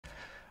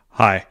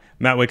Hi,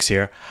 Matt Wicks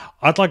here.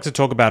 I'd like to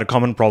talk about a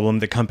common problem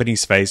that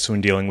companies face when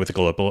dealing with a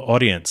global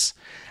audience.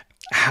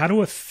 How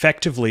to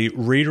effectively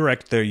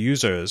redirect their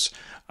users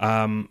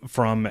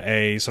from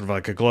a sort of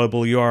like a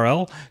global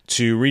URL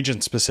to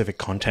region-specific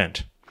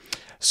content.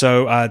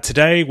 So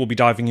today we'll be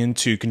diving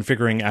into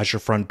configuring Azure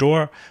Front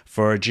Door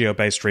for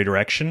geo-based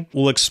redirection.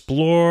 We'll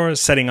explore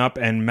setting up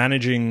and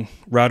managing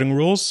routing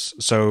rules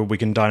so we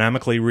can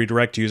dynamically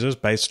redirect users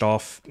based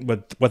off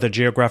what their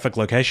geographic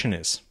location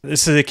is.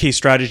 This is a key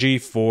strategy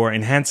for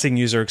enhancing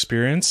user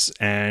experience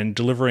and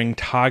delivering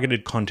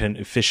targeted content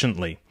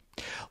efficiently.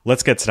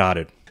 Let's get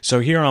started. So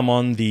here I'm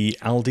on the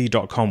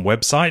aldi.com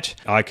website.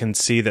 I can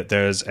see that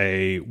there's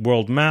a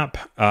world map.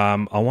 I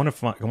want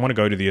to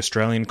go to the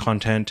Australian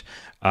content.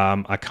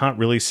 I can't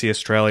really see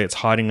Australia. It's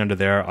hiding under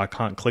there. I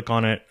can't click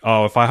on it.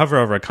 Oh, if I hover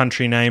over a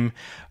country name,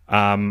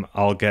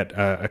 I'll get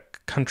a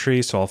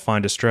country. So I'll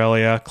find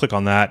Australia, click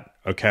on that.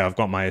 Okay, I've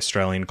got my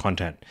Australian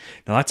content.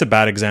 Now that's a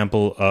bad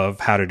example of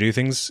how to do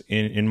things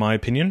in my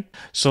opinion.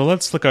 So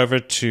let's look over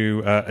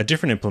to a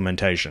different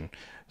implementation.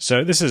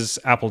 So this is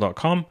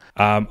apple.com.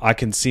 I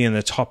can see in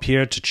the top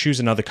here to choose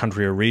another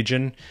country or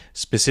region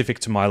specific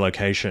to my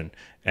location.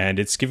 And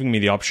it's giving me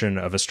the option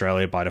of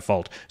Australia by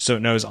default. So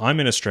it knows I'm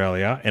in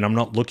Australia and I'm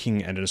not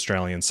looking at an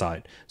Australian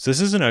site. So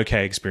this is an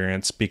okay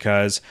experience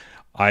because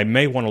I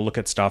may want to look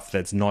at stuff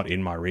that's not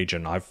in my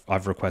region.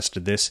 I've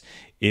requested this.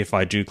 If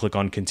I do click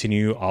on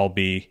continue, I'll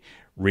be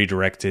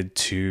redirected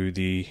to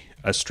the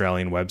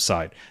Australian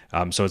website.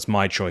 So it's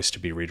my choice to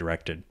be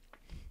redirected.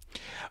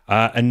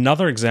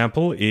 Another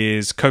example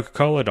is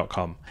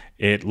coca-cola.com.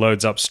 It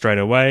loads up straight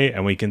away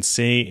and we can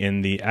see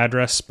in the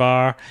address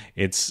bar,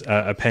 it's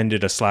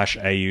appended a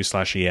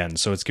 /au/en.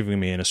 So it's giving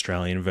me an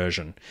Australian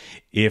version.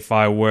 If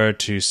I were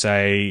to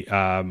say,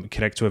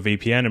 connect to a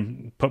VPN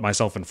and put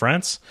myself in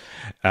France,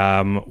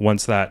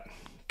 once that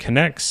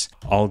connects,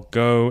 I'll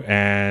go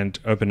and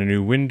open a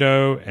new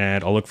window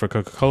and I'll look for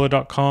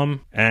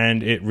coca-cola.com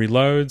and it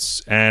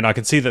reloads and I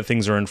can see that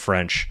things are in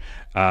French.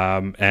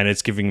 And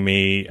it's giving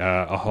me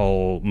a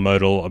whole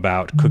modal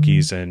about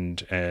cookies and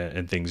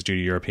things due to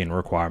European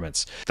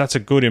requirements. That's a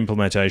good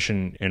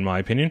implementation in my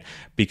opinion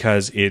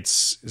because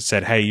it's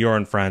said, hey, you're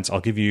in France. I'll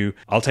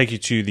take you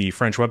to the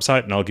French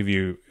website and I'll give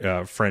you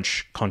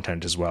French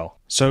content as well.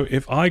 So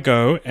if I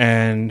go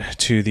and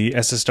to the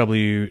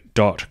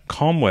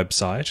SSW.com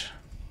website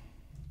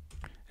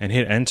and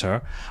hit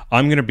enter,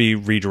 I'm going to be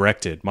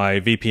redirected.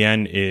 My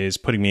VPN is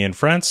putting me in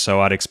France,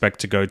 so I'd expect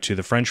to go to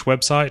the French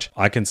website.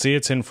 I can see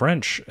it's in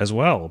French as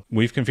well.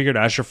 We've configured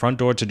Azure Front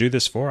Door to do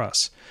this for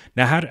us.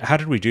 Now, how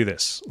did we do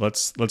this?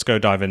 Let's go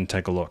dive in and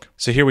take a look.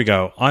 So here we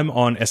go. I'm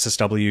on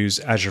SSW's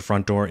Azure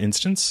Front Door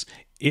instance.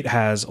 It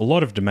has a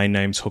lot of domain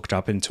names hooked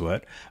up into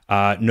it.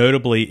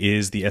 Notably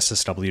is the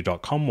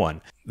SSW.com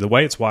one. The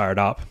way it's wired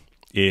up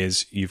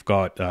is you've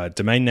got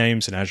domain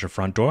names in Azure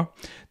Front Door.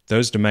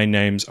 Those domain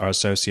names are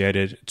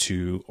associated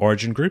to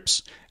origin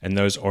groups, and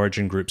those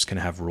origin groups can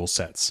have rule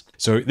sets.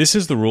 So this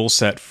is the rule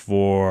set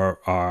for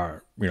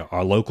our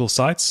local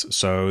sites.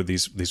 So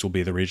these will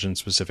be the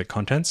region-specific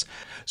contents.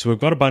 So we've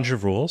got a bunch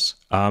of rules.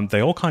 They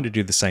all kind of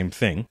do the same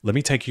thing. Let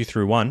me take you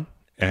through one,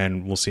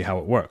 and we'll see how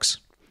it works.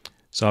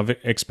 So I've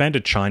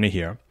expanded China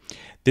here.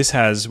 This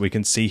has, we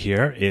can see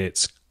here,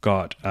 it's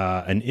got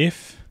an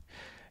if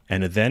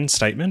and a then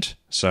statement.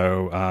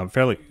 So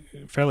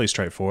fairly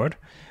straightforward.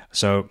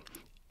 So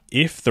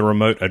if the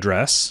remote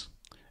address,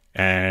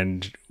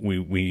 and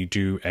we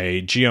do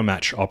a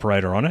geomatch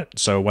operator on it.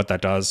 So what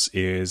that does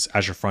is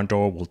Azure Front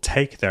Door will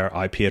take their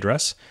IP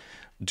address,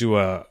 do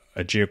a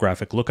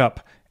geographic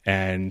lookup,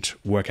 and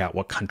work out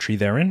what country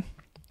they're in.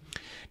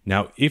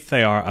 Now, if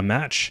they are a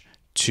match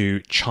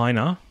to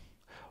China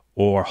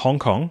or Hong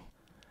Kong,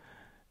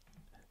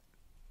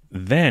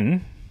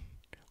 then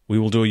we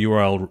will do a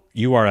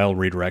URL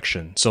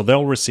redirection. So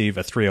they'll receive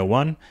a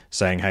 301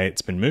 saying, hey,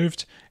 it's been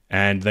moved,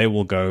 and they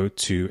will go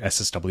to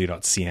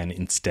ssw.cn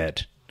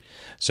instead.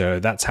 So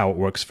that's how it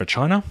works for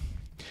China.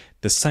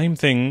 The same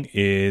thing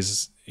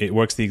is, it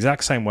works the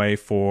exact same way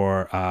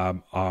for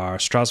our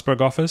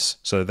Strasbourg office.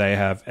 So they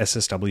have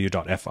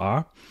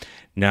ssw.fr.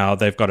 Now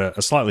they've got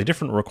a slightly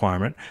different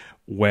requirement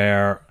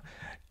where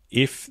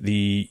if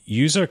the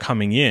user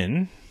coming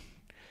in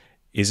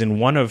is in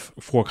one of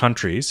 4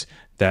 countries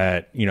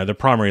that, the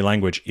primary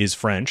language is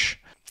French,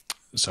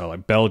 so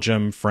like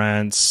Belgium,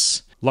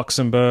 France,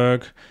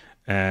 Luxembourg,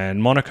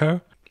 and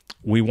Monaco,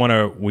 we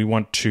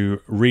want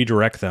to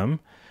redirect them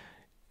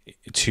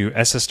to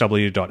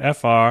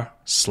ssw.fr/fr.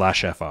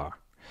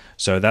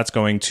 So that's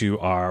going to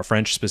our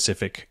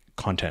French-specific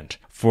content.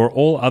 For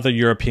all other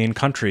European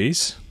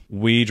countries,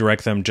 we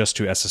direct them just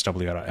to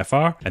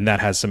ssw.fr, and that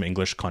has some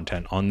English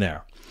content on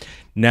there.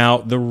 Now,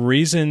 the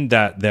reason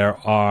that there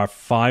are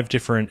 5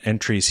 different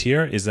entries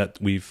here is that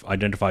we've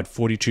identified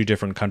 42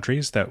 different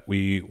countries that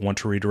we want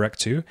to redirect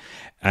to.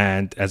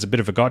 And as a bit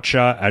of a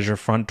gotcha, Azure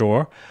Front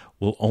Door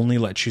will only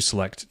let you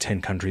select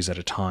 10 countries at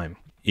a time.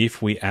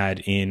 If we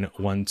add in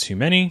one too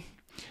many,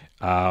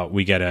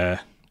 we get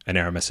an an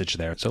error message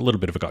there. So a little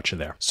bit of a gotcha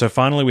there. So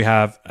finally, we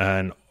have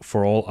an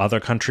for all other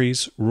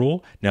countries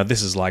rule. Now,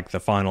 this is like the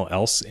final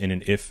else in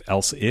an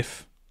else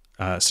if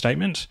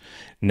statement.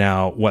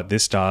 Now, what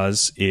this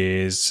does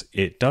is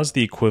it does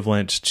the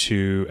equivalent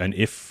to an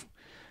if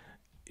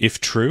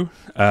true,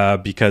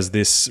 because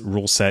this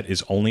rule set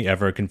is only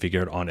ever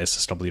configured on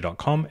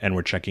ssw.com, and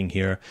we're checking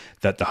here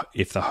that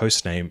if the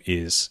host name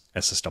is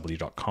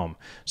ssw.com.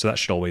 So that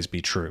should always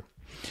be true.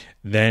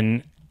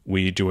 Then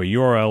we do a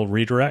URL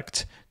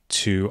redirect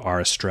to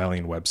our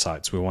Australian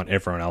websites. We want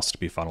everyone else to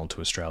be funneled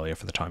to Australia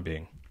for the time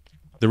being.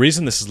 The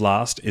reason this is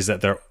last is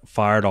that they're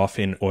fired off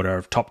in order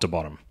of top to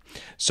bottom.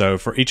 So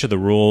for each of the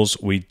rules,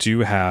 we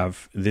do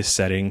have this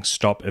setting,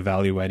 stop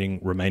evaluating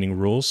remaining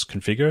rules,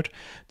 configured.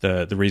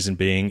 The reason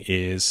being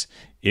is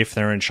if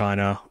they're in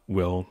China,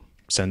 we'll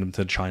send them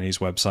to the Chinese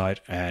website,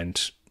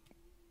 and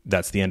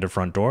that's the end of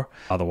front door.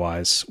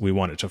 Otherwise, we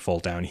want it to fall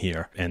down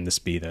here and this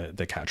be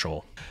the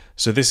catch-all.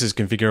 So this is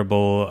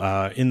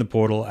configurable in the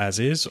portal as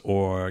is,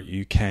 or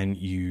you can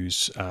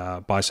use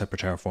Bicep or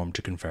Terraform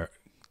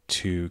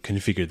to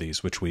configure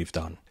these, which we've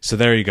done. So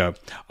there you go.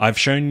 I've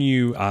shown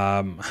you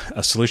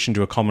a solution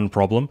to a common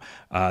problem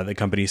that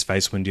companies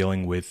face when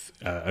dealing with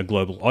a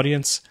global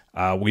audience.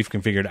 We've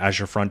configured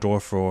Azure Front Door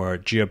for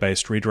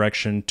geo-based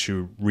redirection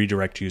to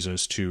redirect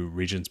users to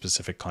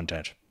region-specific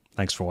content.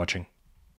 Thanks for watching.